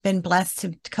been blessed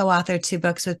to co-author 2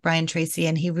 books with Brian Tracy,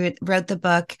 and he wrote the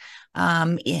book, How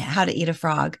to Eat a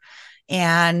Frog.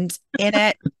 And in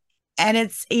it, and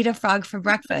it's eat a frog for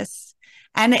breakfast.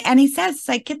 And he says,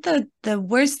 like, get the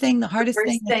worst thing, the hardest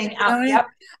thing, First thing you out. know, Yep.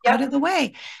 out Yep. of the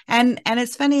way. And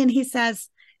it's funny. And he says,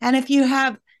 and if you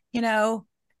have, you know,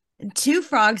 2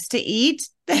 frogs to eat,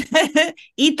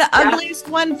 eat the Yep. ugliest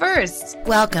one first.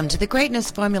 Welcome to the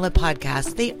Greatness Formula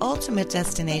Podcast, the ultimate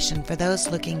destination for those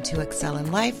looking to excel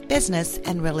in life, business,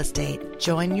 and real estate.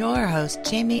 Join your host,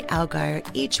 Jamie Algeier,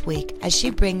 each week as she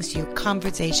brings you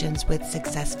conversations with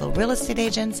successful real estate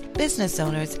agents, business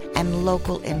owners, and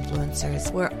local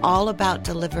influencers. We're all about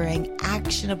delivering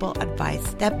actionable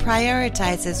advice that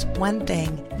prioritizes one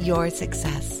thing, your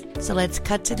success. So let's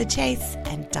cut to the chase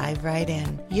and dive right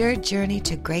in. Your journey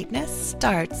to greatness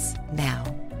starts now.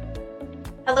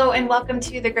 Hello and welcome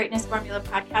to the Greatness Formula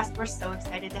Podcast. We're so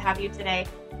excited to have you today.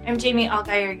 I'm Jamie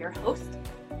Algeier, your host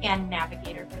and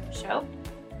navigator for the show.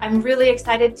 I'm really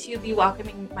excited to be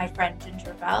welcoming my friend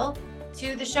Ginger Bell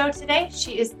to the show today.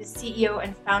 She is the CEO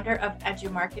and founder of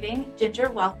Edu Marketing. Ginger,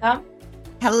 welcome.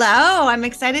 Hello, I'm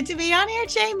excited to be on here,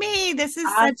 Jamie. This is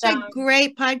such a Awesome.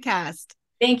 great podcast.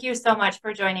 Thank you so much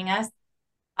for joining us.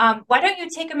 Why don't you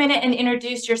take a minute and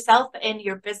introduce yourself and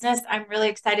your business? I'm really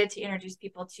excited to introduce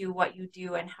people to what you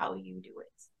do and how you do it.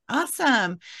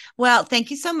 Awesome. Well,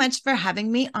 thank you so much for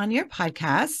having me on your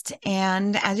podcast.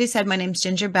 And as you said, my name's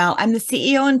Ginger Bell. I'm the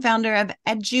CEO and founder of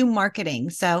Edu Marketing.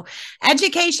 So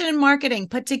education and marketing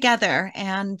put together.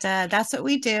 And that's what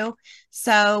we do.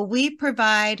 So we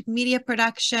provide media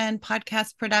production,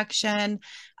 podcast production,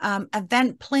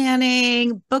 event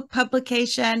planning, book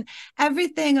publication,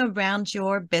 everything around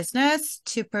your business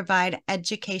to provide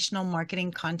educational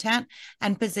marketing content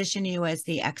and position you as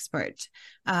the expert.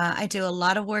 I do a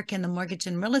lot of work in the mortgage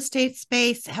and real estate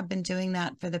space, have been doing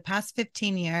that for the past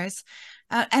 15 years.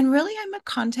 And really, I'm a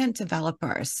content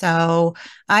developer. So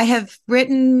I have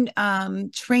written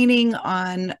training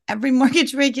on every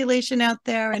mortgage regulation out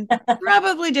there and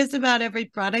probably just about every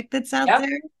product that's out Yep.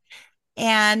 there.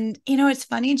 And, you know, it's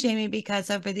funny, Jamie, because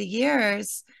over the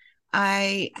years,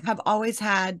 I have always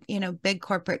had, big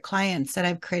corporate clients that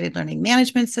I've created learning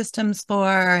management systems for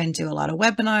and do a lot of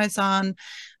webinars on,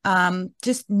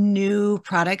 just new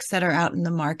products that are out in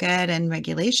the market and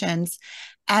regulations.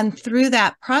 And through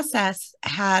that process,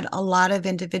 had a lot of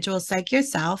individuals like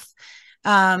yourself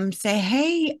say,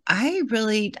 hey, I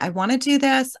want to do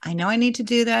this. I know I need to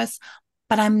do this,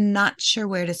 but I'm not sure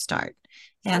where to start.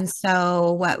 Yep. And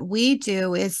so what we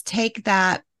do is take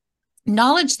that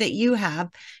knowledge that you have,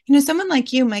 someone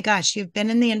like you, my gosh, you've been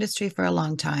in the industry for a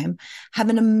long time, have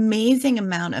an amazing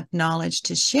amount of knowledge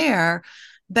to share,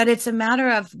 but it's a matter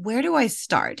of where do I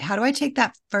start? How do I take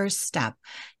that first step?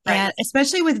 Right. And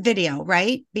especially with video,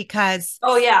 right? Because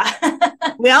Oh, yeah.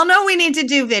 we all know we need to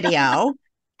do video.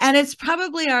 And it's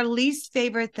probably our least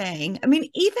favorite thing. I mean,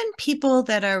 even people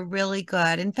that are really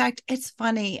good. In fact, it's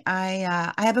funny.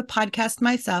 I have a podcast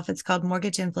myself. It's called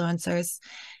Mortgage Influencers.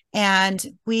 And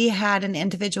we had an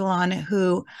individual on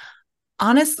who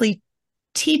honestly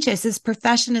teaches, his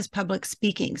profession is public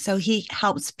speaking. So he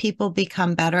helps people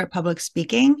become better at public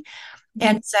speaking. Mhm.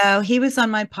 And so he was on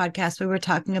my podcast. We were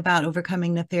talking about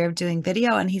overcoming the fear of doing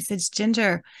video. And he says,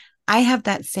 Ginger, I have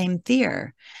that same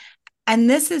fear. And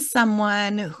this is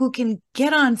someone who can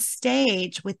get on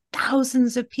stage with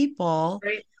thousands of people.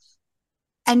 Right.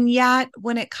 And yet,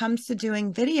 when it comes to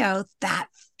doing video, that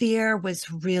fear was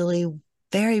really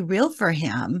very real for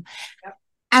him. Yep.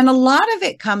 And a lot of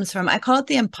it comes from, I call it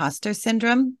the imposter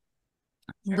syndrome,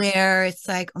 Sure. where it's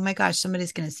like, oh my gosh,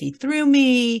 somebody's going to see through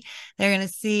me. They're going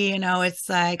to see, it's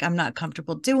like, I'm not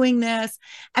comfortable doing this.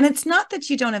 And it's not that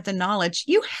you don't have the knowledge,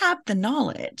 you have the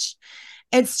knowledge.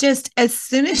 It's just as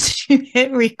soon as you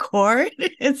hit record,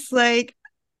 it's like,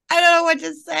 I don't know what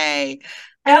to say.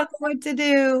 I don't Yep. know what to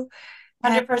do.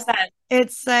 And 100%.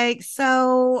 it's like,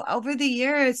 so over the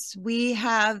years, we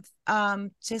have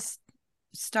just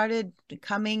started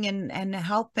coming and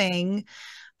helping,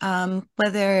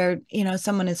 whether,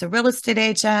 someone is a real estate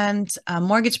agent, a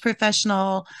mortgage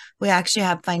professional. We actually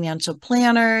have financial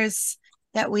planners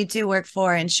that we do work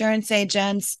for, insurance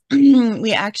agents.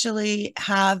 We actually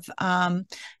have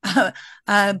a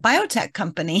biotech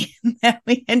company that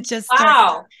we had just started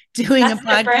Wow. doing a That's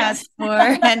different. podcast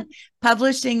for and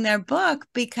publishing their book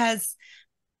because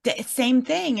the same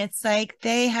thing. It's like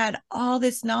they had all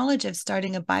this knowledge of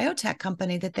starting a biotech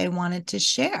company that they wanted to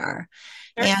share.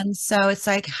 Sure. And so it's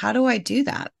like, how do I do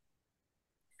that?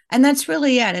 And that's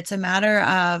really it. It's a matter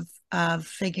of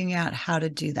figuring out how to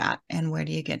do that and where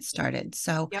do you get started.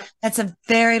 So Yep. that's a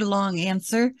very long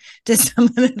answer to some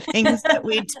of the things that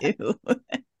we do.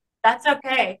 That's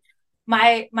okay.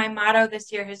 My motto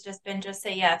this year has just been just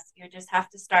say yes. You just have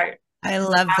to start. I Just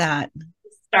love have that. to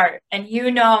start. And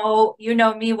you know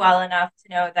me well enough to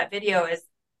know that video is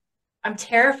I'm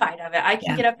terrified of it. I can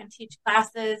Yeah. get up and teach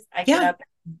classes. I get Yeah. up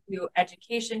and do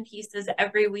education pieces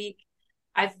every week.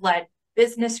 I've led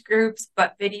business groups,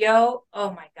 but video,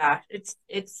 oh my gosh, it's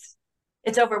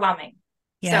overwhelming.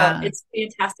 So Yeah. it's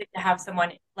fantastic to have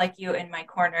someone like you in my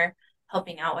corner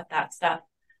helping out with that stuff.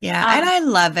 Yeah. And Um, I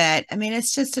love it. I mean,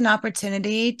 it's just an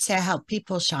opportunity to help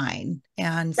people shine.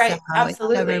 And so right, it's so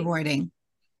absolutely. rewarding.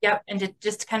 Yep, and to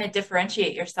just kind of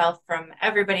differentiate yourself from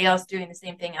everybody else doing the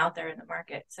same thing out there in the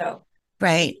market. So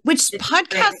Right. it's Which it's great.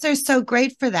 podcasts are so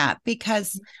great for that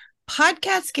because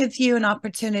podcasts give you an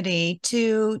opportunity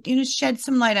to, shed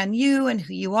some light on you and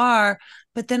who you are,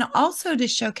 but then also to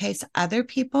showcase other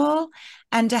people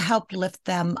and to help lift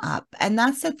them up. And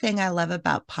that's the thing I love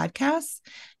about podcasts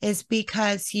is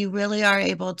because you really are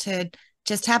able to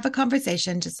just have a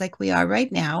conversation just like we are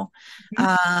right now,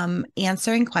 Mhm.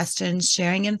 answering questions,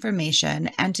 sharing information,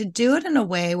 and to do it in a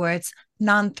way where it's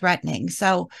non-threatening.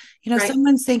 So Right,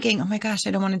 someone's thinking, oh my gosh,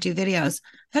 I don't want to do videos.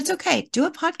 That's okay. Do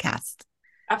a podcast.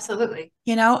 absolutely.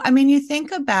 I mean, you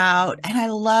think about, and I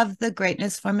love the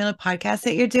Greatness Formula podcast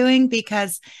that you're doing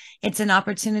because it's an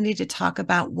opportunity to talk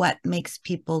about what makes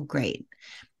people great.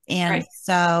 And Right.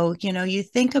 so, you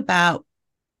think about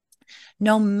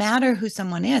no matter who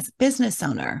someone is, business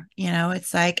owner,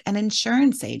 it's like an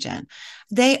insurance agent.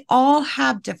 They all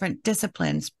have different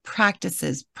disciplines,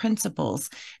 practices,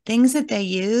 principles, things that they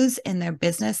use in their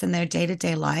business and their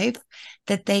day-to-day life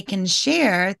that they can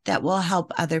share that will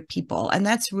help other people. And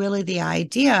that's really the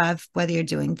idea of whether you're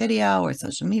doing video or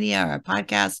social media or a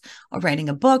podcast or writing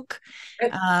a book.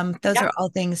 Right. Those are Yep. all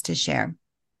things to share.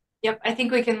 Yep. I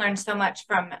think we can learn so much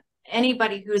from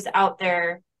anybody who's out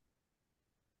there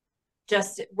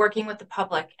just working with the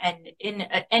public and in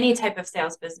any type of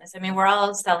sales business. I mean, we're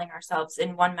all selling ourselves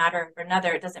in one matter or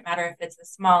another. It doesn't matter if it's a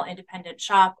small independent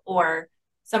shop or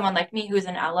someone like me who's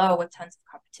an LO with tons of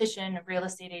competition, real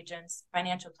estate agents,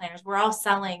 financial planners. We're all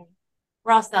selling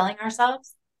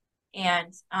ourselves,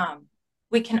 and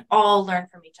we can all learn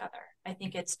from each other. I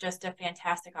think it's just a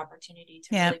fantastic opportunity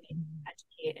to Yeah, really be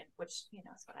educated, which is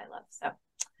what I love. So, um,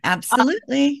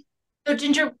 absolutely. so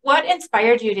Ginger, what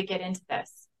inspired you to get into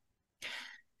this?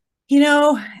 You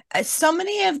know, so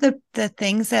many of the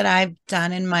things that I've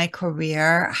done in my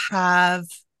career have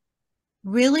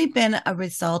really been a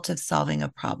result of solving a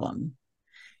problem.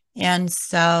 And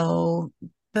so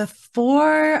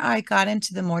before I got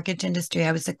into the mortgage industry,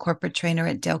 I was a corporate trainer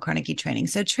at Dale Carnegie Training.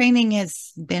 So training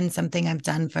has been something I've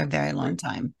done for a very long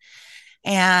time.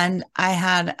 And I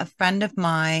had a friend of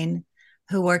mine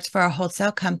who worked for a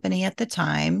wholesale company at the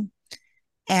time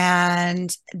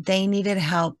and they needed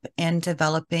help in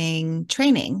developing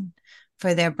training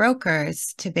for their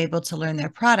brokers to be able to learn their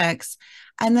products.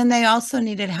 And then they also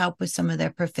needed help with some of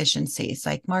their proficiencies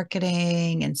like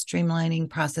marketing and streamlining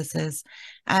processes.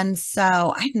 And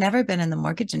so I'd never been in the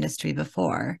mortgage industry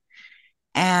before.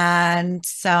 And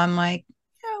so I'm like,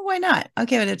 yeah, why not? I'll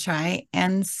give it a try.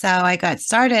 And so I got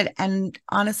started and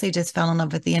honestly just fell in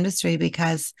love with the industry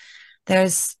because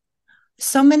there's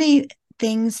so many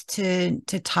things to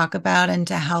talk about and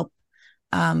to help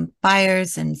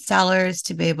buyers and sellers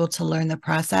to be able to learn the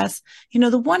process.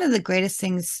 The one of the greatest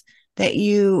things that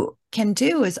you can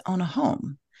do is own a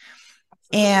home.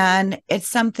 Absolutely. And it's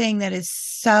something that is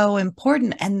so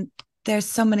important. And there's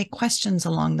so many questions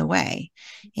along the way.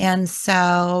 And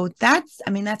so that's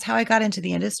how I got into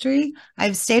the industry.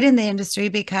 I've stayed in the industry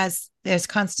because there's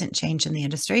constant change in the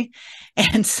industry.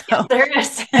 And Yes, so there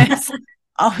is. there's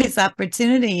always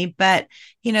opportunity. But,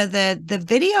 the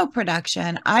video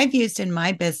production I've used in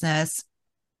my business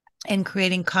in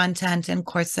creating content and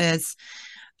courses,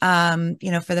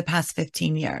 for the past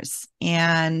 15 years.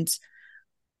 And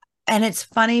it's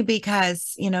funny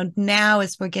because, now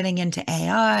as we're getting into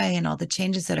AI and all the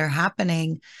changes that are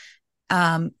happening,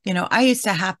 I used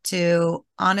to have to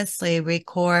honestly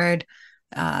record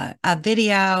a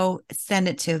video, send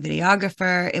it to a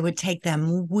videographer. It would take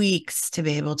them weeks to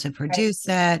be able to Right. produce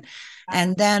it.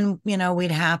 And then,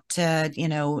 we'd have to,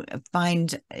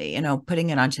 find, putting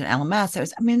it onto an LMS.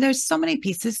 There's so many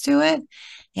pieces to it.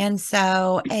 And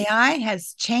so AI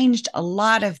has changed a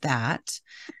lot of that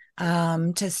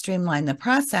to streamline the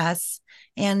process.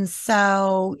 And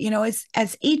so,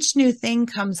 as each new thing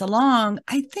comes along,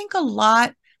 I think a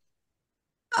lot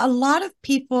of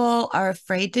people are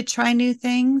afraid to try new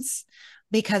things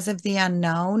because of the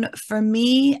unknown. For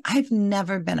me, I've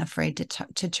never been afraid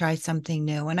to try something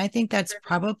new. And I think that's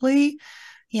probably,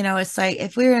 it's like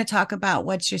if we were to talk about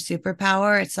what's your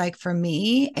superpower, it's like for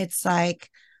me, it's like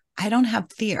I don't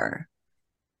have fear.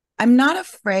 I'm not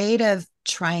afraid of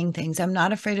trying things. I'm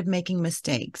not afraid of making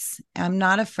mistakes. I'm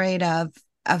not afraid of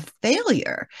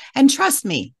failure. And trust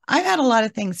me, I've had a lot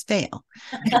of things fail.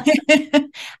 A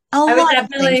I would lot of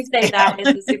things definitely say fail. that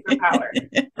is a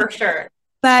superpower for sure.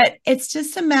 But it's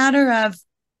just a matter of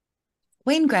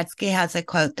Wayne Gretzky has a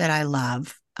quote that I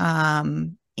love.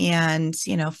 And,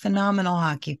 phenomenal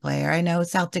hockey player. I know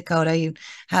South Dakota, you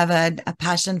have a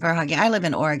passion for hockey. I live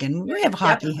in Oregon. We have Yep.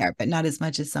 hockey here, but not as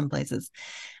much as some places.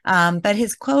 But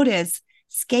his quote is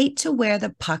skate to where the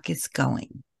puck is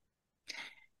going.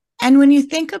 And when you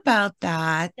think about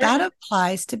that, Yep. that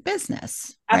applies to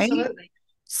business, right? Absolutely.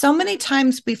 So many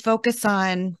times we focus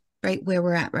on right where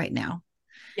we're at right now.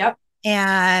 Yep.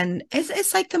 And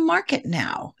it's like the market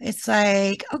now. It's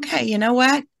like, okay, you know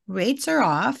what? Rates are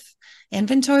off,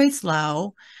 inventory's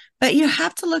low, but you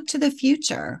have to look to the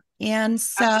future. And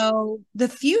so Absolutely. the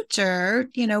future,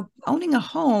 owning a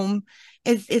home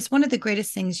is one of the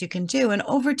greatest things you can do. And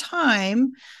over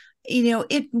time,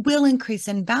 it will increase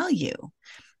in value.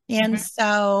 And Mm-hmm.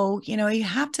 so, you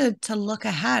have to look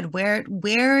ahead.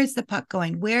 Where is the puck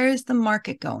going? Where is the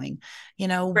market going?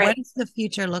 What Right. does the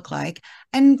future look like?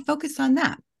 And focus on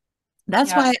that.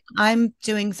 That's Yeah. why I'm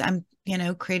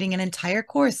creating an entire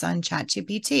course on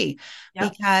ChatGPT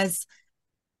Yep. because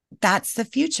that's the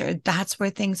future. That's where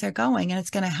things are going. And it's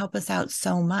going to help us out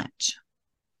so much.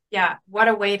 Yeah. What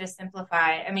a way to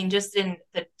simplify. I mean, just in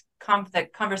the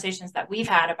conversations that we've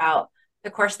had about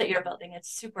the course that you're building, it's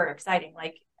super exciting.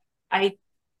 Like it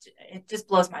just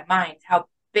blows my mind how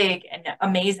big and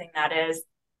amazing that is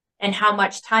and how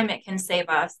much time it can save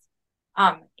us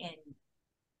in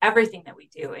everything that we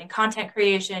do in content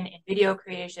creation, in video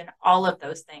creation, all of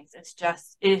those things. It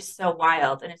is so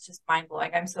wild and it's just mind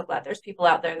blowing. I'm so glad there's people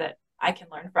out there that I can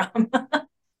learn from.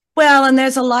 Well, and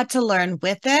there's a lot to learn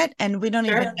with it, and we don't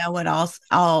even Sure. know what else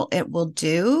all it will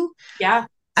do. Yeah.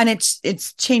 And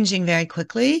it's changing very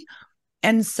quickly.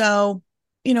 And so,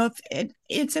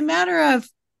 it's a matter of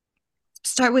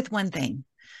start with one thing.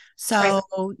 Right.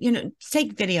 So,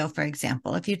 take video, for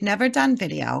example. If you've never done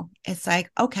video, it's like,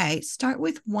 okay, start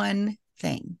with one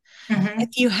thing. Mm-hmm.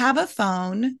 If you have a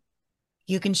phone,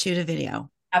 you can shoot a video.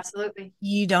 Absolutely.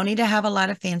 You don't need to have a lot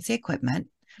of fancy equipment.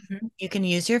 Mm-hmm. You can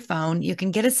use your phone. You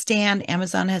can get a stand.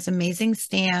 Amazon has amazing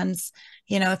stands.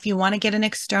 If you want to get an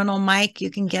external mic, you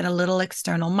can get a little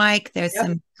external mic. There's Yep.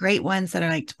 some great ones that are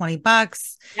like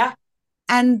 $20. Yeah.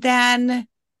 And then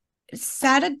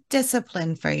set a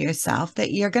discipline for yourself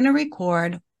that you're going to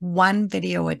record one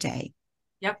video a day.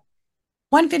 Yep.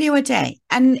 One video a day.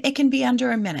 And it can be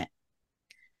under a minute.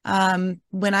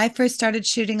 When I first started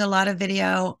shooting a lot of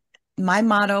video, my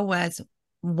motto was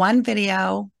one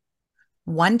video,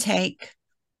 one take,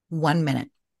 1 minute.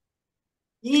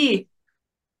 Yee.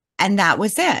 And that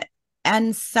was it.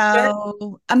 And Sure.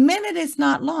 so a minute is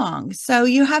not long. So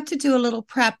you have to do a little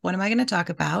prep. What am I going to talk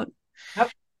about?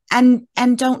 Yep.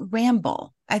 And don't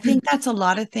ramble. I Mm-hmm. think that's a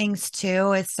lot of things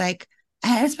too. It's like,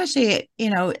 especially,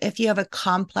 if you have a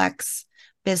complex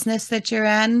business that you're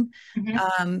in,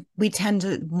 we tend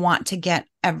to want to get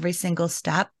every single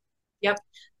step. Yep.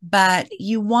 But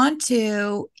you want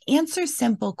to answer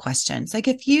simple questions. Like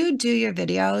if you do your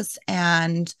videos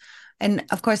and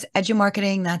of course, edu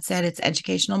marketing, that's it. It's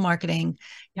educational marketing.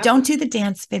 Yep. Don't do the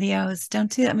dance videos.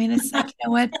 It's like,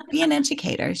 what? Be an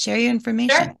educator, share your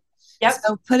information. Sure. Yep.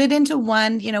 So put it into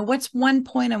one, what's one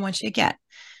point I want you to get?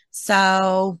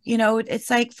 So, it's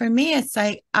like, for me, it's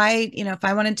like, if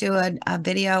I want to do a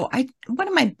video, one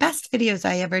of my best videos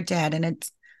I ever did, and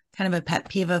it's kind of a pet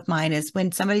peeve of mine, is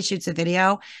when somebody shoots a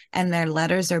video and their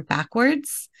letters are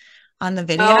backwards on the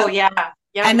video. Oh yeah.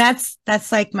 Yep. And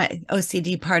that's like my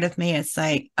OCD part of me. It's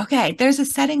like, okay, there's a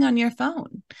setting on your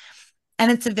phone.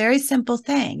 And it's a very simple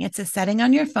thing. It's a setting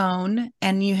on your phone,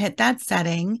 and you hit that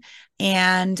setting,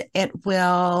 and it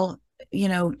will,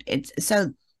 it's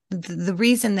so the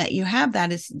reason that you have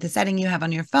that is the setting you have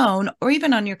on your phone or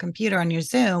even on your computer on your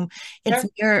Zoom. It's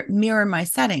mirror my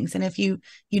settings. And if you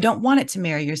don't want it to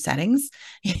mirror your settings,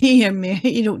 you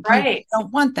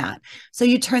don't want that. So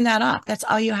you turn that off. That's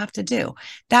all you have to do.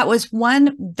 That was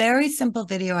one very simple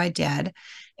video I did.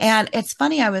 And it's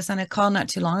funny, I was on a call not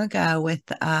too long ago with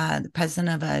the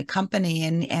president of a company,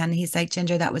 and he's like,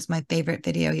 Ginger, that was my favorite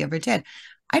video you ever did.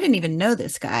 I didn't even know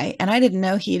this guy, and I didn't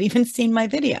know he had even seen my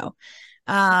video.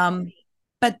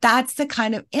 But that's the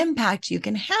kind of impact you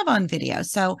can have on video.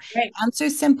 So answer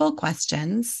simple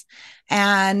questions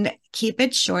and keep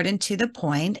it short and to the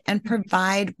point and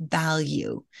provide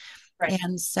value. Right.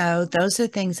 And so those are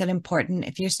things that are important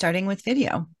if you're starting with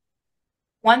video.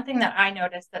 One thing that I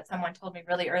noticed that someone told me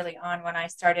really early on when I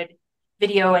started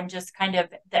video and just kind of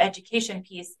the education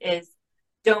piece is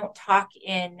don't talk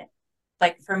in,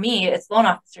 like for me, it's loan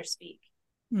officer speak.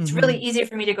 It's really easy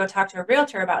for me to go talk to a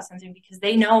realtor about something because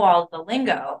they know all the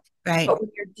lingo. Right. But when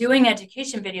you're doing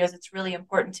education videos, it's really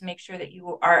important to make sure that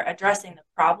you are addressing the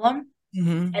problem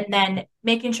and then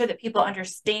making sure that people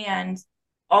understand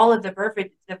all of the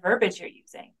verbiage you're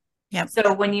using. Yep.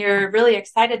 So when you're really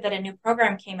excited that a new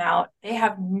program came out, they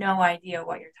have no idea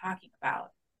what you're talking about.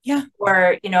 Yeah.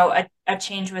 Or, you know, a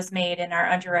change was made in our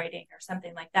underwriting or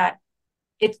something like that.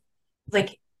 It's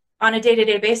like on a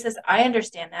day-to-day basis, I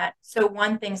understand that. So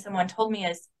one thing someone told me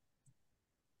is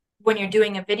when you're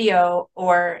doing a video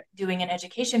or doing an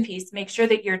education piece, make sure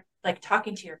that you're like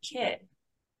talking to your kid,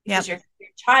 because your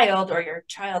child or your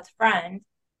child's friend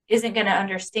isn't going to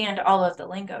understand all of the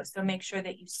lingo. So make sure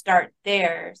that you start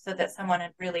there so that someone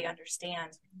really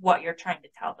understands what you're trying to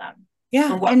tell them.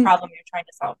 Yeah. Or what problem you're trying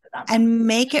to solve for them. And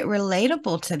make it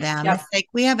relatable to them. Yep. It's like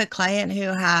we have a client who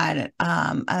had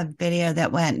a video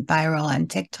that went viral on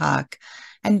TikTok,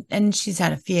 and she's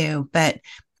had a few, but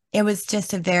it was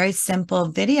just a very simple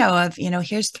video of, you know,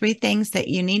 here's 3 things that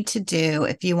you need to do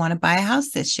if you want to buy a house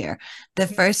this year. The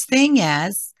first thing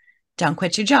is don't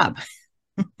quit your job.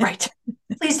 Right.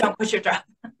 Please don't quit your job.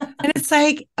 And it's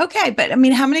like, okay, but I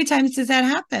mean, how many times does that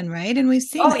happen? Right. And we've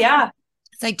seen, yeah.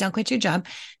 It's like, don't quit your job.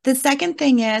 The second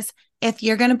thing is, if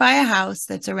you're going to buy a house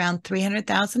that's around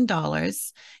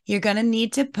 $300,000, you're going to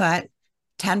need to put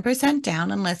 10% down,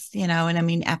 unless, you know, and I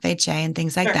mean, FHA and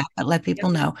things like that, but let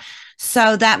people know.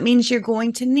 So that means you're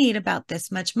going to need about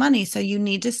this much money. So you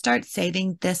need to start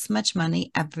saving this much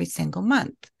money every single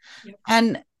month.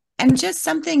 And just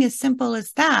something as simple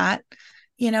as that,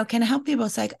 you know, can help people.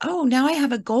 It's like, oh, now I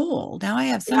have a goal. Now I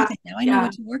have something. Now I know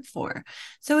what to work for.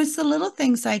 So it's the little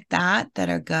things like that that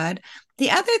are good.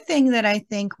 The other thing that I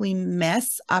think we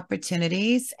miss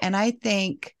opportunities, and I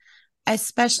think,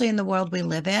 especially in the world we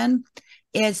live in,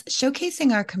 is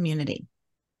showcasing our community.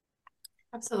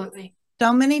 Absolutely.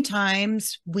 So many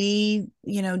times we,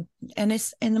 you know, and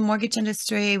it's in the mortgage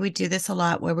industry, we do this a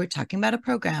lot where we're talking about a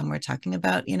program, we're talking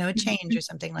about, you know, a change or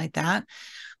something like that.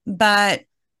 But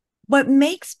what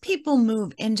makes people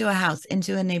move into a house,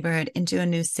 into a neighborhood, into a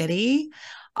new city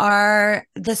are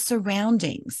the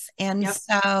surroundings. And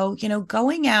so, you know,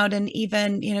 going out and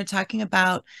even, you know, talking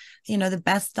about, you know, the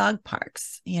best dog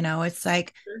parks, you know, it's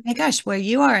like, my gosh, where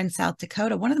you are in South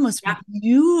Dakota, one of the most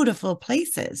beautiful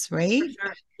places, right?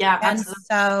 Yeah, and absolutely.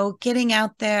 So getting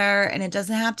out there, and it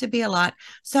doesn't have to be a lot.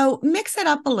 So mix it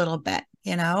up a little bit,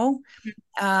 you know,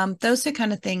 those are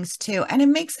kind of things too. And it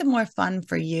makes it more fun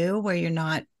for you where you're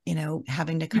not, you know,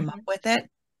 having to come up with it.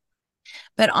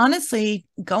 But honestly,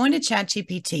 go into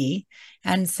ChatGPT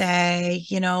and say,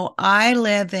 you know, I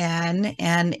live in,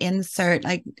 and insert,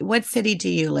 like, what city do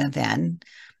you live in?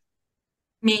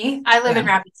 Me, I live in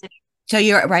Rapid City. So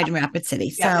you're right in Rapid City.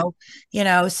 So, you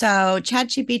know, so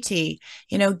ChatGPT,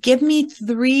 you know, give me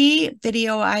 3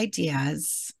 video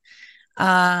ideas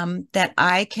that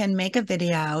I can make a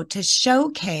video to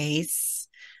showcase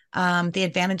the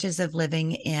advantages of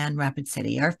living in Rapid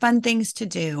City, or fun things to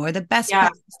do, or the best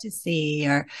places to see,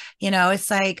 or, you know, it's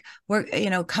like we're, you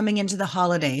know, coming into the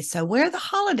holidays. So where are the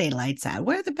holiday lights at?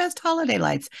 Where are the best holiday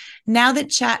lights? Now that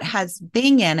Chat has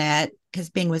Bing in it, because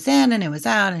Bing was in and it was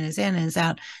out and it's in and it's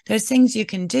out, there's things you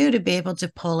can do to be able to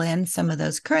pull in some of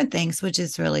those current things, which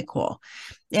is really cool.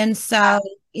 And so,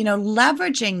 you know,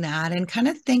 leveraging that and kind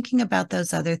of thinking about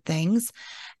those other things.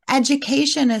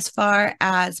 Education as far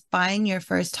as buying your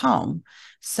first home.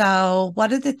 So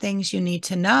what are the things you need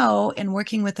to know in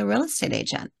working with a real estate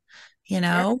agent? You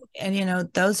know, and, you know,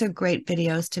 those are great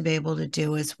videos to be able to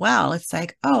do as well. It's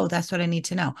like, oh, that's what I need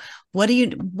to know.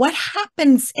 What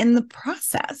happens in the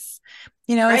process?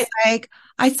 You know, it's like,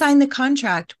 I signed the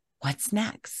contract. What's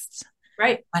next?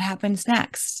 Right. What happens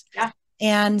next? Yeah.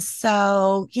 And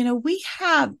so, you know, we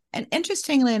have, and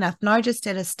interestingly enough, NAR just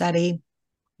did a study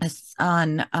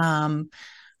on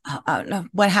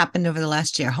what happened over the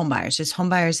last year, home buyers, just home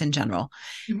buyers in general.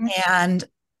 And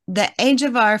the age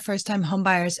of our first-time home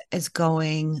buyers is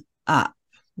going up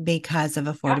because of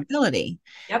affordability.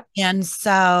 And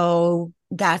so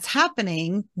that's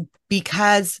happening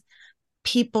because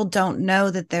people don't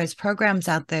know that there's programs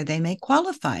out there they may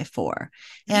qualify for.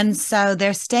 And so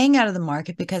they're staying out of the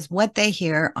market because what they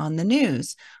hear on the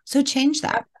news. So change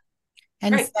that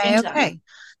and say, okay,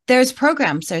 there's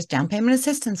programs, there's down payment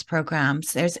assistance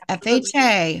programs, there's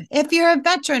FHA. If you're a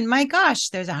veteran, my gosh,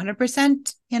 there's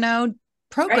 100%, you know,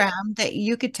 program that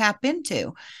you could tap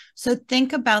into. So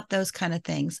think about those kind of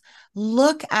things.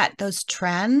 Look at those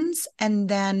trends and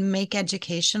then make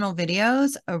educational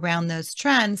videos around those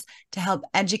trends to help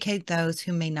educate those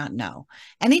who may not know.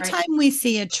 Anytime we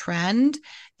see a trend,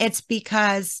 it's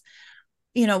because,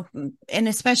 you know, and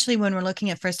especially when we're looking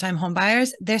at first-time home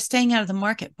buyers, they're staying out of the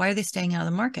market. Why are they staying out of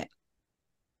the market?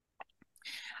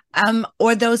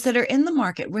 Or those that are in the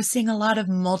market, we're seeing a lot of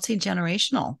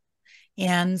multi-generational.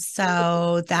 And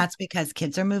so that's because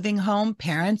kids are moving home,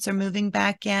 parents are moving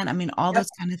back in. I mean, all those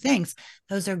kind of things.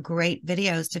 Those are great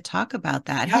videos to talk about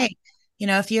that. Hey, you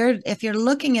know, if you're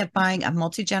looking at buying a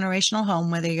multi-generational home,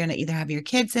 whether you're going to either have your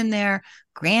kids in there,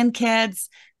 grandkids,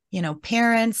 you know,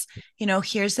 parents, you know,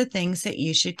 here's the things that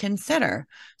you should consider.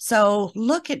 So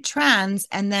look at trends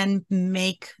and then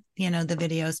make, you know, the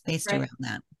videos based around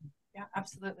that. Yeah,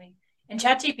 absolutely. And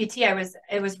ChatGPT,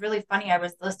 it was really funny. I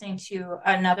was listening to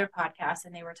another podcast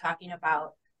and they were talking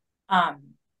about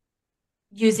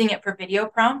using it for video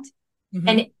prompt. Mm-hmm.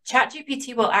 And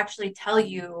ChatGPT will actually tell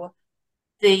you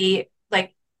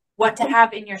what to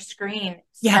have in your screen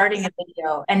starting a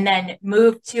video and then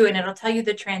move to, and it'll tell you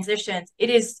the transitions.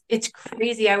 It's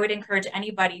crazy. I would encourage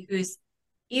anybody who's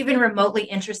even remotely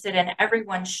interested, and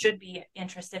everyone should be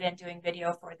interested in doing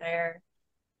video for their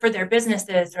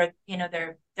businesses or, you know,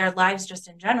 their lives just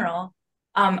in general.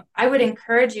 I would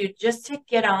encourage you just to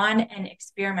get on and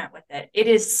experiment with it. It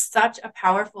is such a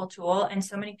powerful tool. And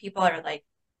so many people are like,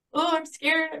 oh, I'm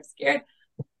scared.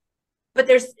 But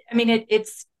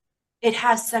it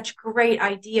has such great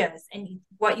ideas and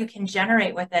what you can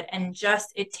generate with it. And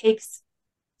it takes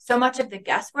so much of the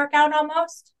guesswork out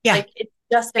almost. Yeah. Like it's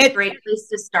just a great place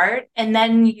to start. And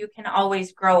then you can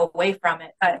always grow away from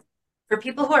it. But for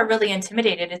people who are really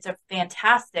intimidated, it's a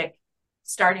fantastic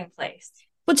starting place.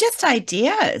 Well, just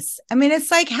ideas. I mean, it's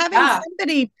like having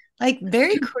somebody like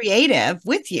very creative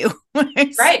with you.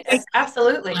 Right. Like,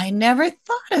 absolutely. I never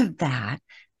thought of that.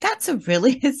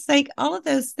 It's like all of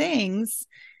those things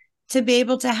to be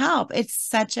able to help. It's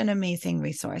such an amazing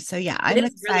resource. So yeah, I'm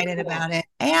excited about it.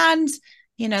 And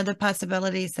you know, the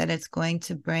possibilities that it's going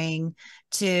to bring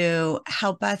to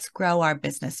help us grow our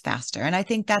business faster. And I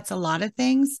think that's a lot of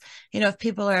things. You know, if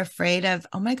people are afraid of,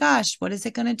 oh my gosh, what is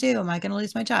it going to do? Am I going to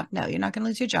lose my job? No, you're not going to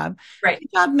lose your job. Right.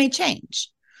 Your job may change.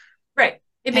 Right.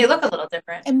 It may look a little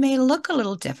different. It may look a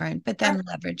little different, but then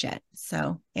leverage it.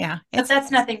 So yeah. But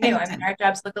that's nothing new. I mean, our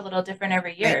jobs look a little different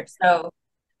every year. Right. So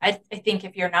I think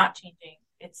if you're not changing,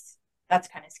 that's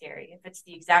kind of scary. If it's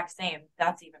the exact same,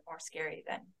 that's even more scary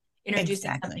than introducing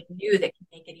something new that can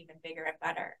make it even bigger and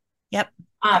better. Yep.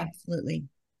 Absolutely.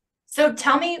 So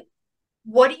tell me,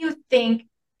 what do you think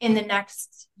in the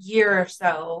next year or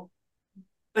so,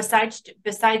 besides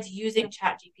using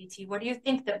ChatGPT, what do you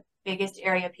think the biggest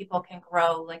area people can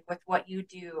grow, like with what you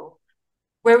do?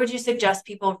 Where would you suggest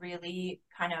people really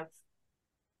kind of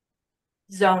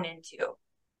zone into?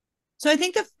 So I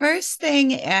think the first thing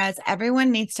is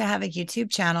everyone needs to have a YouTube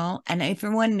channel and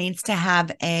everyone needs to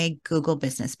have a Google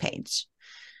business page,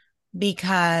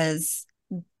 because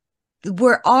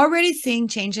we're already seeing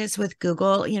changes with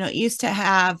Google. You know, it used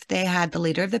to they had the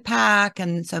leader of the pack.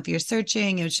 And so if you're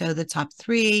searching, it would show the top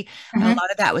 3. Mm-hmm. And a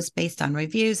lot of that was based on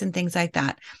reviews and things like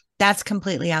that. That's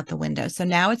completely out the window. So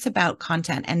now it's about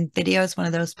content, and video is one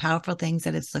of those powerful things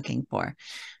that it's looking for.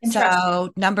 So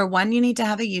number 1, you need to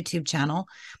have a YouTube channel,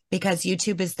 because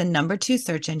YouTube is the number 2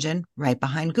 search engine right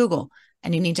behind Google.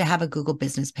 And you need to have a Google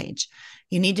business page.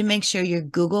 You need to make sure your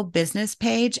Google business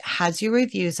page has your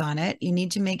reviews on it. You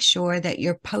need to make sure that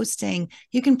you're posting.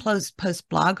 You can post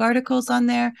blog articles on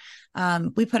there.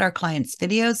 We put our clients'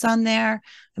 videos on there.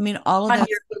 I mean, all of that. On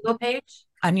your Google page?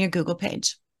 On your Google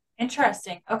page.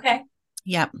 Interesting. Okay.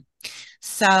 Yep.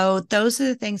 So those are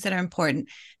the things that are important.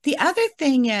 The other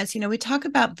thing is, you know, we talk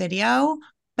about video,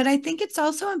 but I think it's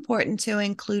also important to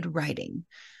include writing,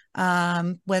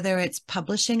 whether it's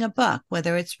publishing a book,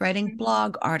 whether it's writing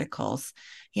blog articles.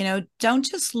 You know, don't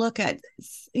just look at,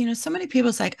 you know, so many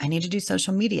people's like, I need to do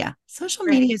social media. Social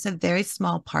media is a very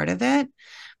small part of it,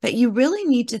 but you really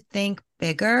need to think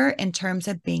bigger in terms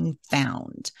of being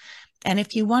found. And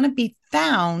if you want to be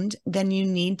found, then you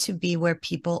need to be where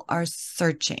people are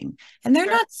searching, and they're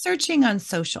not searching on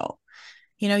social.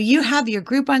 You know, you have your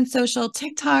group on social,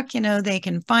 TikTok, you know, they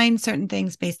can find certain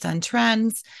things based on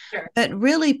trends, but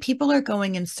really people are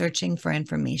going and searching for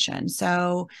information.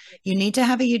 So you need to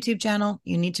have a YouTube channel.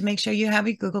 You need to make sure you have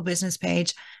a Google business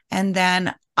page. And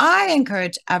then I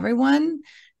encourage everyone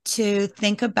to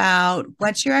think about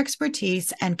what's your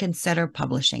expertise and consider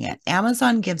publishing it.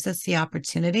 Amazon gives us the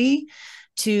opportunity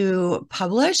to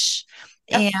publish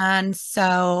Yep. And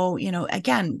so,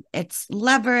 again, it's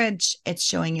leverage, it's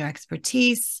showing your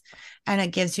expertise, and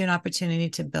it gives you an opportunity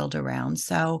to build around.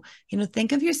 So,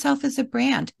 think of yourself as a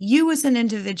brand. You as an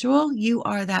individual, you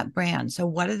are that brand. So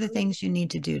what are the things you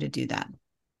need to do that?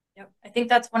 Yep. I think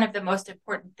that's one of the most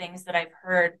important things that I've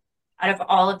heard out of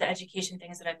all of the education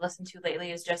things that I've listened to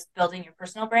lately is just building your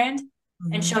personal brand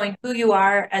and showing who you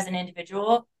are as an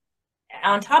individual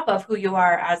on top of who you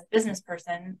are as a business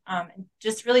person, and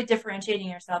just really differentiating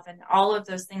yourself. And all of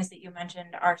those things that you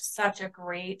mentioned are such a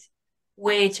great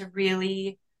way to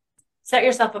really set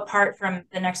yourself apart from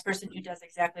the next person who does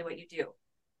exactly what you do.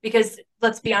 Because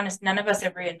let's be honest, none of us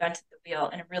have reinvented the wheel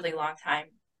in a really long time.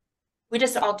 We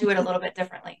just all do it a little bit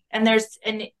differently. And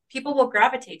people will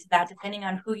gravitate to that depending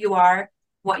on who you are,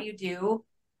 what you do,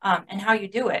 and how you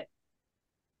do it.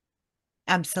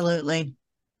 Absolutely.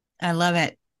 I love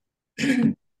it.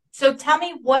 So tell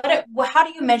me how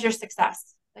do you measure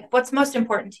success? Like what's most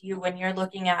important to you when you're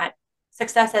looking at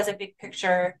success as a big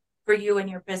picture for you and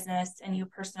your business and you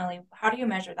personally? How do you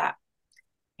measure that?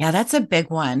 Yeah, that's a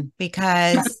big one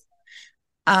because,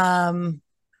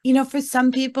 for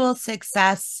some people,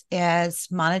 success is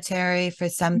monetary. For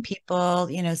some people,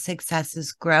 success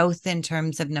is growth in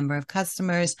terms of number of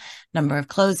customers, number of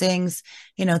closings,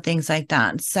 things like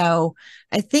that. So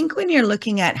I think when you're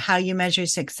looking at how you measure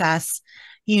success,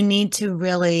 you need to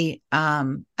really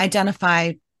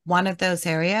identify one of those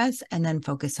areas and then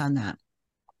focus on that.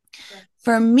 Sure.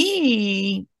 For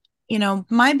me,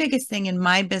 my biggest thing in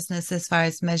my business as far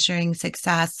as measuring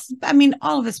success, I mean,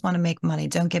 all of us want to make money.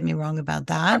 Don't get me wrong about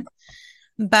that.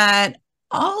 But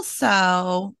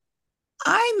also,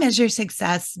 I measure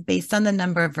success based on the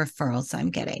number of referrals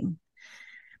I'm getting.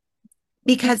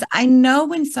 Because I know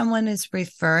when someone is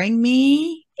referring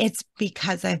me, it's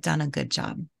because I've done a good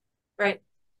job. Right.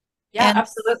 Yeah, and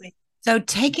absolutely. So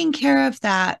taking care of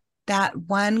that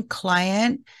one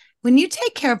client, when you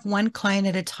take care of one client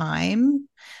at a time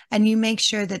and you make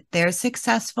sure that they're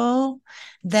successful,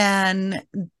 then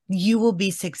you will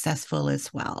be successful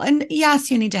as well. And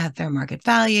yes, you need to have fair market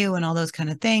value and all those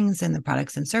kind of things and the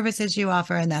products and services you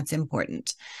offer, and that's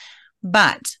important.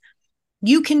 But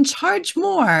you can charge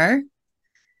more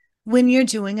when you're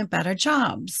doing a better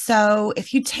job. So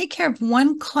if you take care of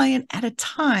one client at a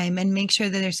time and make sure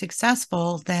that they're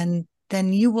successful, then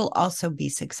you will also be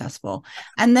successful.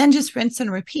 And then just rinse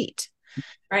and repeat.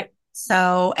 Right.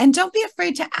 So, and don't be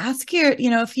afraid to ask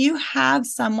if you have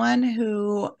someone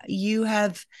who you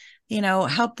have,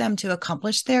 helped them to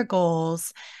accomplish their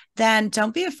goals, then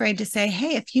don't be afraid to say,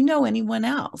 hey, if you know anyone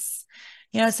else,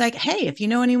 it's like, hey, if you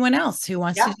know anyone else who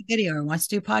wants to do video or wants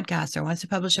to do podcasts or wants to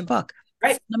publish a book,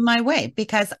 right, send them my way,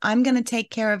 because I'm going to take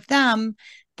care of them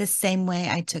the same way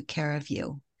I took care of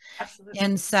you. Absolutely.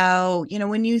 And so,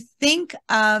 when you think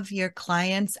of your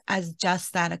clients as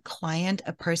just that, a client,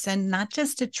 a person, not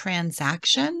just a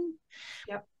transaction,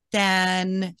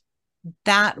 then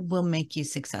that will make you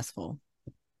successful.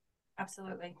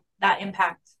 Absolutely. That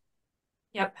impact.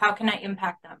 Yep. How can I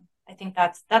impact them? I think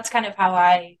that's kind of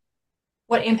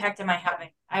what impact am I having?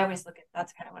 I always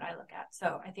that's kind of what I look at.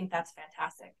 So I think that's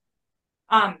fantastic.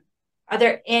 Are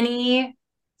there any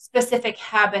specific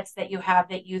habits that you have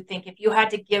that you think if you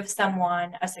had to give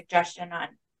someone a suggestion on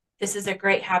this is a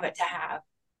great habit to have,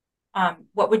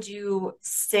 what would you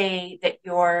say that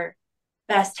your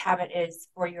best habit is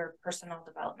for your personal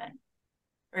development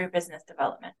or your business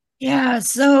development? Yeah.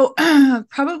 So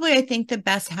probably I think the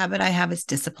best habit I have is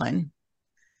discipline.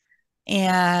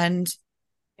 And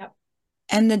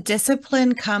the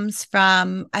discipline comes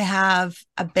from, I have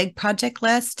a big project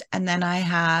list and then I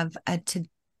have a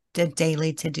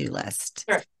daily to-do list.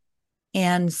 Sure.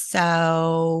 And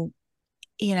so,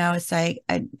 it's like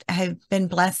I've been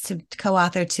blessed to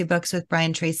co-author 2 books with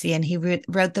Brian Tracy, and he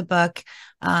wrote the book,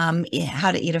 How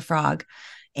to Eat a Frog.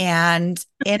 And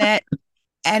in it,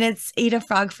 and it's eat a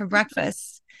frog for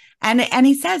breakfast. And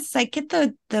he says, it's like, get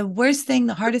the worst thing,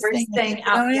 the hardest thing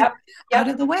out, out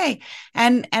of the way.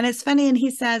 And it's funny. And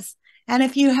he says, and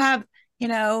if you have,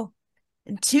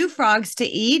 2 frogs to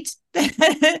eat,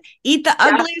 eat the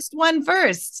ugliest one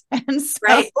first. And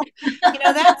so,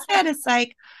 that said, it's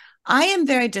like, I am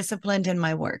very disciplined in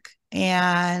my work,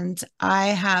 and I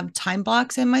have time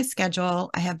blocks in my schedule.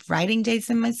 I have writing days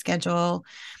in my schedule.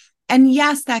 And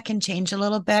yes, that can change a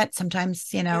little bit. Sometimes,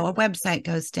 a website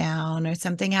goes down or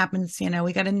something happens,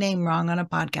 we got a name wrong on a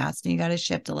podcast and you got to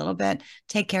shift a little bit,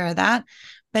 take care of that.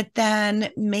 But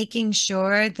then making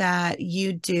sure that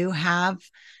you do have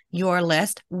your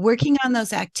list, working on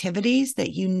those activities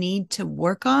that you need to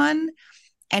work on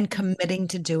and committing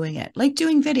to doing it. Like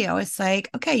doing video. It's like,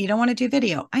 okay, you don't want to do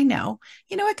video. I know.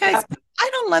 You know what, guys? I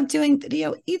don't love doing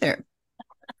video either.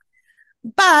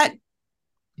 but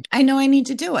I know I need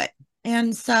to do it.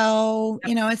 And so,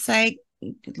 it's like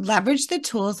leverage the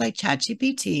tools like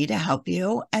ChatGPT to help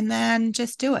you and then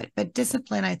just do it. But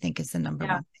discipline, I think, is the number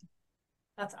Yeah, one thing.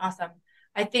 that's awesome.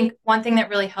 I think one thing that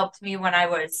really helped me when I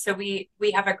was, so we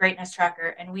have a greatness tracker,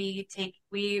 and we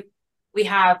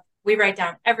write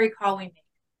down every call we make,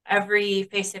 every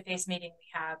face-to-face meeting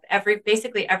we have,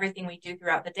 basically everything we do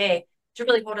throughout the day to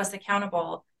really hold us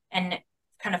accountable and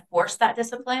kind of force that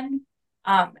discipline.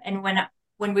 And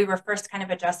when we were first kind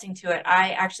of adjusting to it,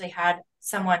 I actually had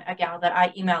a gal that I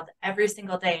emailed every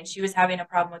single day, and she was having a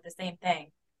problem with the same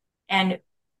thing. And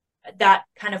that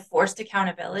kind of forced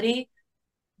accountability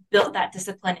built that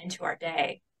discipline into our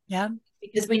day. Yeah.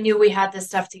 Because we knew we had this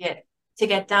stuff to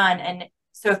get done. And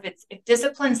so if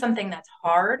discipline's something that's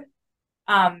hard,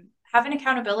 have an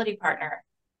accountability partner.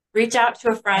 Reach out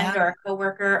to a friend or a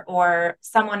coworker or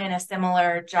someone in a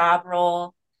similar job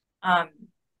role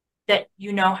that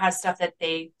has stuff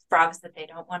frogs that they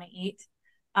don't want to eat.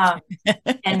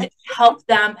 And help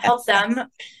them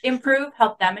improve,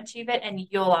 help them achieve it, and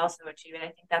you'll also achieve it. I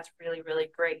think that's really, really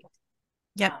great.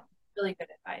 Yep. Really good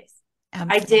advice.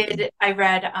 Absolutely. I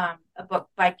read a book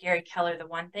by Gary Keller, The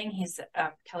One Thing. He's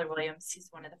Keller Williams. He's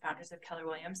one of the founders of Keller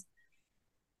Williams.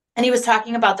 And he was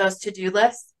talking about those to-do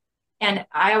lists. And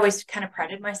I always kind of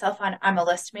prided myself on, I'm a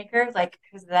list maker,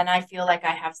 because then I feel like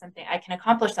I have something, I can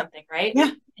accomplish something, right?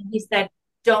 Yeah. And he said,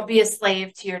 don't be a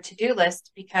slave to your to-do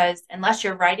list, because unless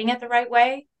you're writing it the right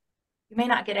way, you may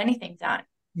not get anything done.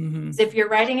 Mm-hmm. So if you're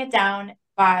writing it down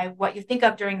by what you think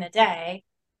of during the day,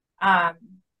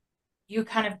 you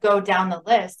kind of go down the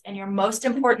list, and your most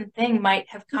important thing might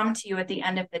have come to you at the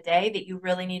end of the day that you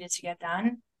really needed to get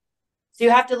done. So you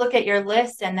have to look at your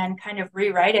list and then kind of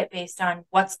rewrite it based on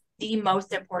what's the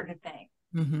most important thing,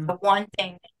 the one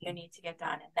thing that you need to get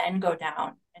done, and then go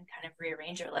down and kind of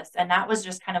rearrange your list. And that was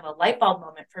just kind of a light bulb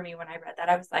moment for me when I read that.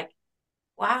 I was like,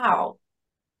 wow,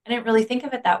 I didn't really think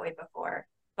of it that way before.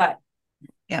 But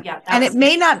yeah, and it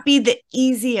may not be the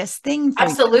easiest thing for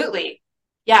absolutely. you.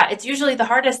 Yeah, it's usually the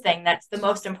hardest thing that's the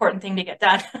most important thing to get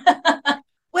done.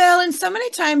 Well, and so many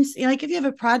times, like if you have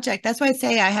a project, that's why I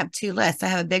say I have two lists. I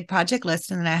have a big project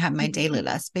list and then I have my daily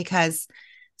list, because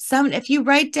if you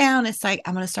write down, it's like,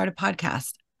 I'm going to start a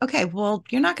podcast. Okay, well,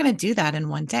 you're not going to do that in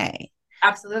one day.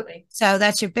 Absolutely. So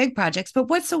that's your big projects. But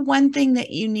what's the one thing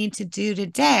that you need to do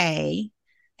today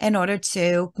in order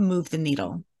to move the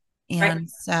needle? And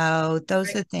so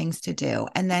those are things to do,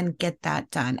 and then get that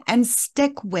done and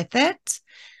stick with it.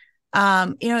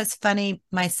 It's funny.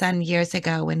 My son, years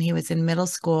ago, when he was in middle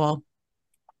school,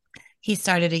 he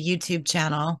started a YouTube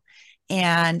channel,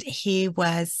 and he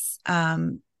was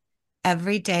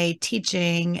every day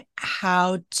teaching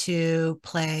how to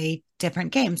play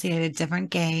different games. He had a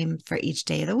different game for each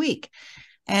day of the week.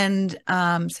 And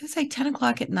so it's like 10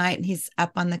 o'clock at night, and he's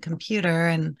up on the computer,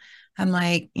 and I'm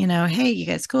like, hey, you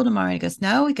got school tomorrow? And he goes,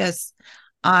 no. He goes,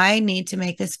 I need to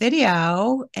make this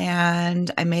video,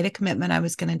 and I made a commitment I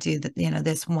was going to do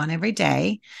this one every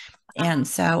day. And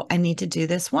so I need to do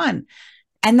this one.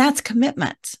 And that's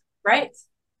commitment. Right.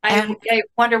 I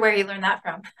wonder where you learned that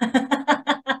from.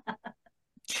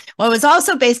 Well, it was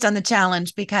also based on the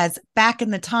challenge, because back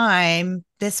in the time,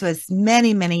 this was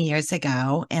many, many years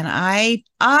ago, and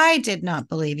I did not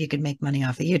believe you could make money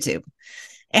off of YouTube.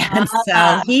 And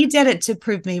so he did it to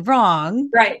prove me wrong.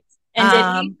 Right. And did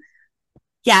he?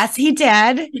 Yes, he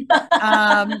did.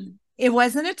 It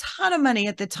wasn't a ton of money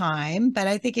at the time, but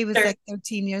I think he was like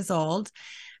 13 years old.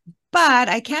 But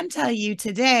I can tell you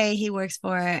today, he works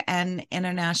for an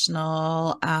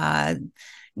international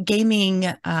gaming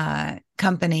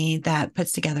company that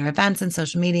puts together events and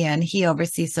social media, and he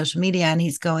oversees social media, and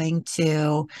he's going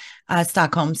to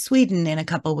Stockholm, Sweden in a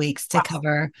couple of weeks to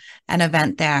cover an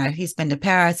event there. He's been to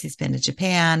Paris, he's been to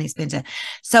Japan,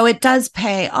 so it does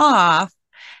pay off.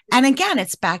 And again,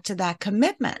 it's back to that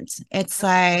commitment. It's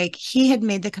like he had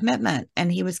made the commitment and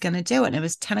he was going to do it. And it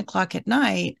was 10 o'clock at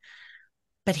night,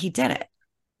 but he did it.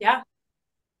 Yeah.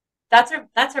 That's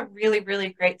a really, really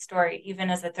great story. Even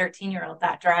as a 13-year-old,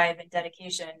 that drive and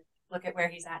dedication, look at where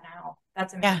he's at now.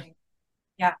 That's amazing.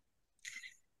 Yeah.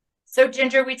 So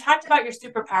Ginger, we talked about your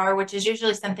superpower, which is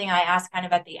usually something I ask kind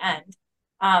of at the end.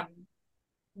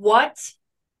 What's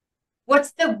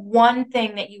the one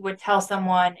thing that you would tell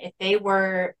someone if they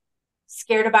were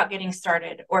scared about getting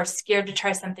started or scared to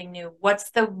try something new?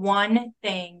 What's the one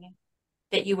thing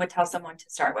that you would tell someone to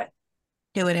start with?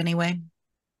 Do it anyway.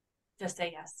 Just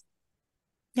say yes.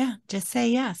 Yeah, just say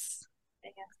yes.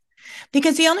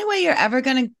 Because the only way you're ever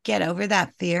going to get over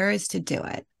that fear is to do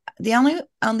it. The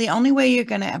only way you're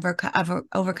going to ever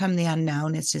overcome the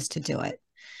unknown is just to do it.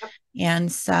 And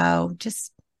so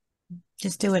just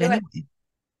Just do it anyway.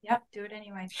 Yep, do it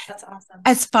anyway. That's awesome.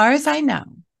 As far as I know,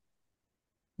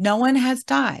 no one has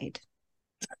died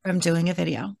from doing a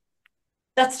video.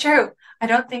 That's true. I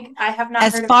have not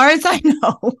as heard far as I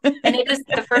know. And it is,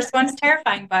 the first one's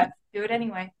terrifying, but do it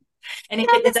anyway. And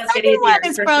the second one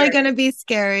is probably going to be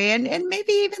scary, and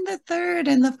maybe even the third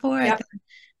and the fourth. Yep.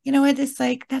 You know, it's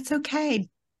like, that's okay.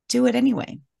 Do it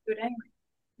anyway. Do it anyway.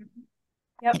 Mm-hmm.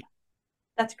 Yep.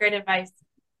 That's great advice.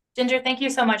 Ginger, thank you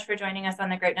so much for joining us on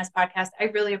the Greatness Podcast. I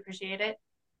really appreciate it.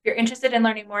 If you're interested in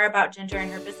learning more about Ginger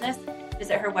and her business,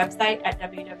 visit her website at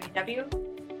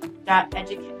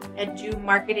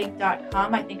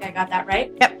www.edumarketing.com. I think I got that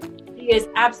right. Yep. She is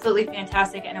absolutely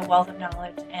fantastic and a wealth of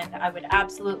knowledge, and I would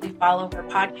absolutely follow her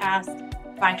podcast,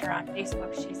 find her on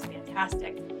Facebook. She's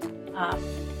fantastic.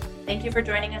 Thank you for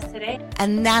joining us today.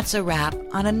 And that's a wrap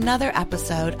on another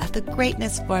episode of the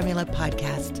Greatness Formula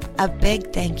Podcast. A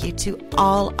big thank you to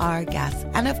all our guests,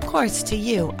 and of course to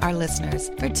you, our listeners,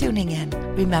 for tuning in.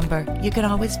 Remember, you can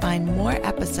always find more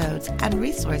episodes and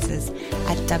resources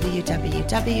at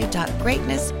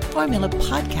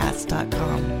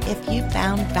www.greatnessformulapodcast.com. If you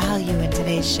found value in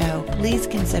today's show, please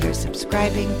consider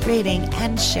subscribing, rating,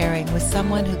 and sharing with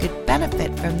someone who could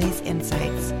benefit from these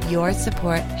insights. Your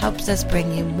support helps us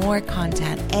bring you more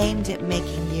content aimed at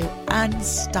making you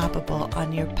unstoppable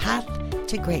on your path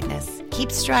to greatness.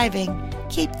 Keep striving,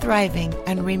 keep thriving,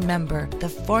 and remember, the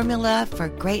formula for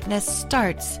greatness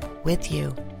starts with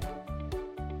you.